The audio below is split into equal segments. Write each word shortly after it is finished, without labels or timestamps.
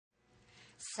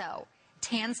So,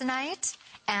 Tanzanite,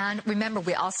 and remember,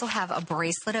 we also have a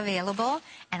bracelet available,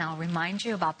 and I'll remind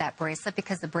you about that bracelet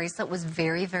because the bracelet was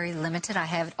very, very limited. I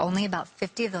have only about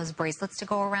 50 of those bracelets to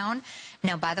go around.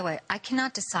 Now, by the way, I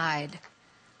cannot decide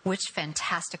which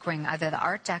fantastic ring, either the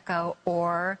Art Deco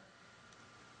or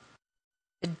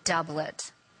the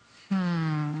doublet.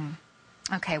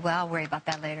 Okay, well, I'll worry about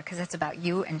that later because it's about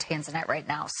you and Tanzanite right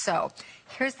now. So,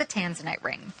 here's the Tanzanite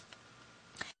ring.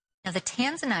 Now, the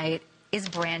Tanzanite is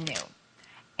brand new,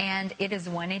 and it is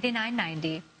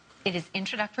 $189.90. It is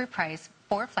introductory price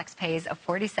for flex pays of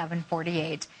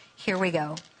 $47.48. Here we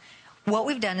go. What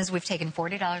we've done is we've taken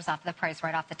 $40 off the price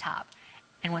right off the top.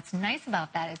 And what's nice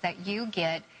about that is that you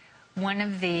get one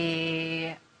of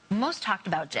the most talked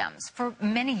about gems for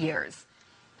many years.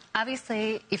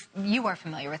 Obviously, if you are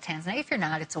familiar with Tanzanite, if you're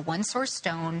not, it's a one-source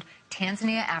stone,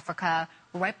 Tanzania, Africa,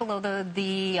 right below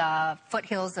the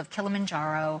foothills of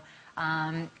Kilimanjaro.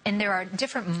 And there are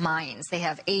different mines. They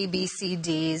have A, B, C,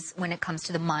 Ds when it comes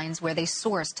to the mines where they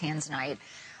source Tanzanite.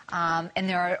 And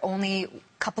there are only a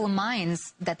couple of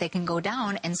mines that they can go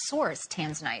down and source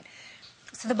Tanzanite.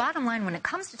 So the bottom line when it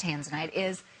comes to Tanzanite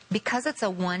is because it's a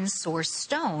one-source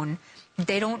stone,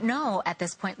 they don't know at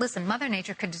this point. Listen, Mother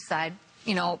Nature could decide,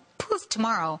 you know, poof,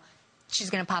 tomorrow she's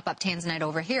going to pop up Tanzanite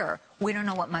over here. We don't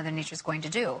know what Mother Nature's going to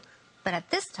do. But at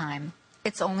this time,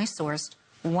 it's only sourced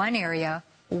one area,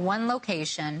 one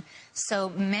location. So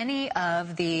many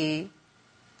of the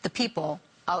people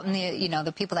out in the, you know,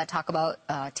 the people that talk about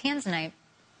Tanzanite,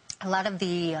 a lot of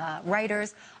the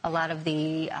writers, a lot of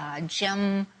the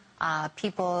gem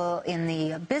people in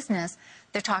the business,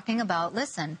 they're talking about,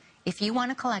 listen, if you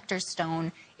want a collector's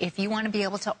stone, if you want to be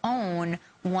able to own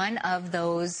one of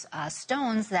those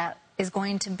stones that is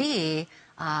going to be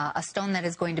a stone that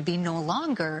is going to be no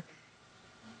longer,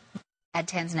 add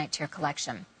Tanzanite to your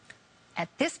collection.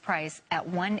 At this price, at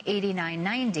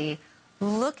 $189.90,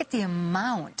 look at the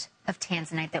amount of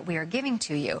Tanzanite that we are giving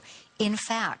to you. In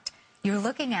fact, you're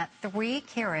looking at 3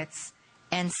 carats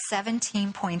and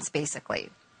 17 points, basically.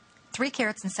 3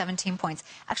 carats and 17 points.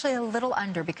 Actually, a little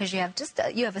under because you have just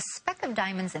you have a speck of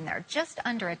diamonds in there, just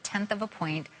under 1/10 of a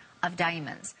point of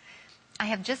diamonds. I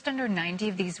have just under 90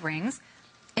 of these rings,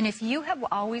 and if you have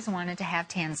always wanted to have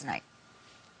Tanzanite,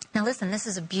 now listen, this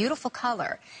is a beautiful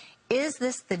color. Is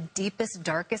this the deepest,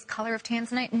 darkest color of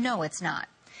Tanzanite? No, it's not.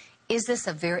 Is this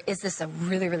a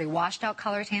really, really washed out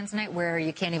color Tanzanite where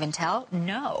you can't even tell?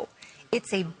 No.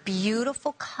 It's a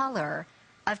beautiful color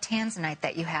of Tanzanite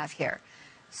that you have here.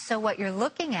 So what you're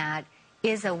looking at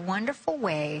is a wonderful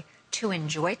way to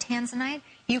enjoy Tanzanite.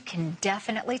 You can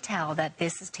definitely tell that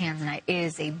this is Tanzanite. It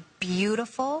is a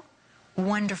beautiful,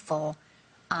 wonderful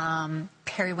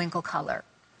periwinkle color.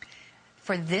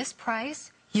 For this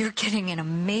price, you're getting an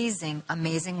amazing,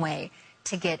 amazing way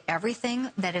to get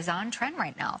everything that is on trend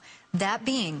right now. That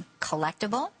being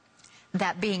collectible,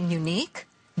 that being unique,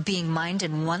 being mined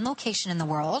in one location in the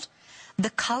world.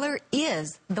 The color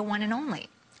is the one and only.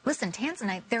 Listen,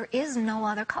 Tanzanite, there is no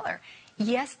other color.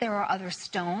 Yes, there are other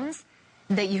stones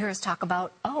that you hear us talk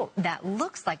about, oh, that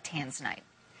looks like Tanzanite.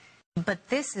 But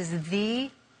this is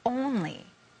the only,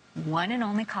 one and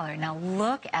only color. Now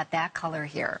look at that color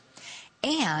here.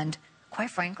 And quite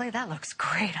frankly, that looks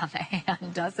great on the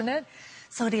hand, doesn't it?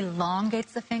 So it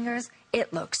elongates the fingers.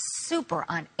 It looks super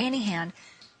on any hand.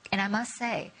 And I must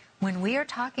say, when we are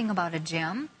talking about a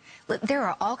gem, there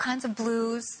are all kinds of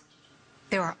blues.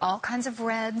 There are all kinds of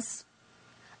reds.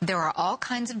 There are all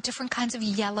kinds of different kinds of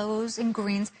yellows and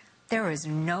greens. There is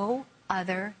no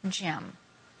other gem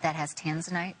that has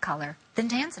Tanzanite color than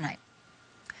Tanzanite.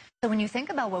 So when you think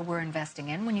about what we're investing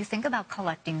in, when you think about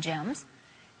collecting gems,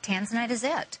 Tanzanite is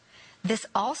it. This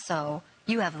also,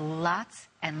 you have lots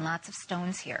and lots of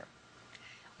stones here.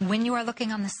 When you are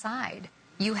looking on the side,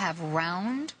 you have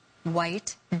round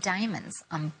white diamonds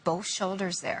on both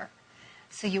shoulders there.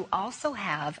 So you also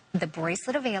have the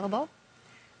bracelet available.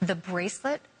 The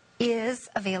bracelet is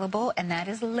available, and that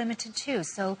is limited too.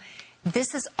 So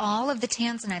this is all of the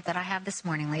Tanzanite that I have this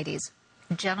morning, ladies.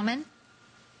 Gentlemen,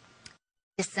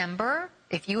 December,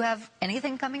 if you have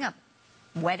anything coming up,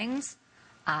 weddings,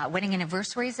 wedding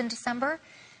anniversaries in December,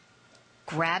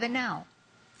 grab it now.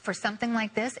 For something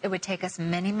like this, it would take us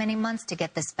many, many months to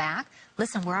get this back.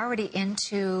 Listen, we're already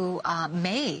into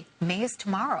May. May is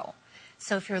tomorrow.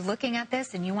 So if you're looking at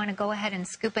this and you want to go ahead and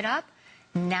scoop it up,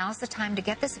 now's the time to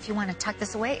get this. If you want to tuck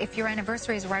this away, if your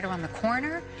anniversary is right around the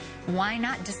corner, why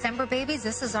not? December, babies,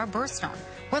 this is our birthstone.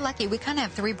 We're lucky. We kind of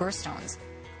have 3 birthstones.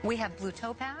 We have blue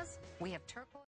topaz, we have turquoise.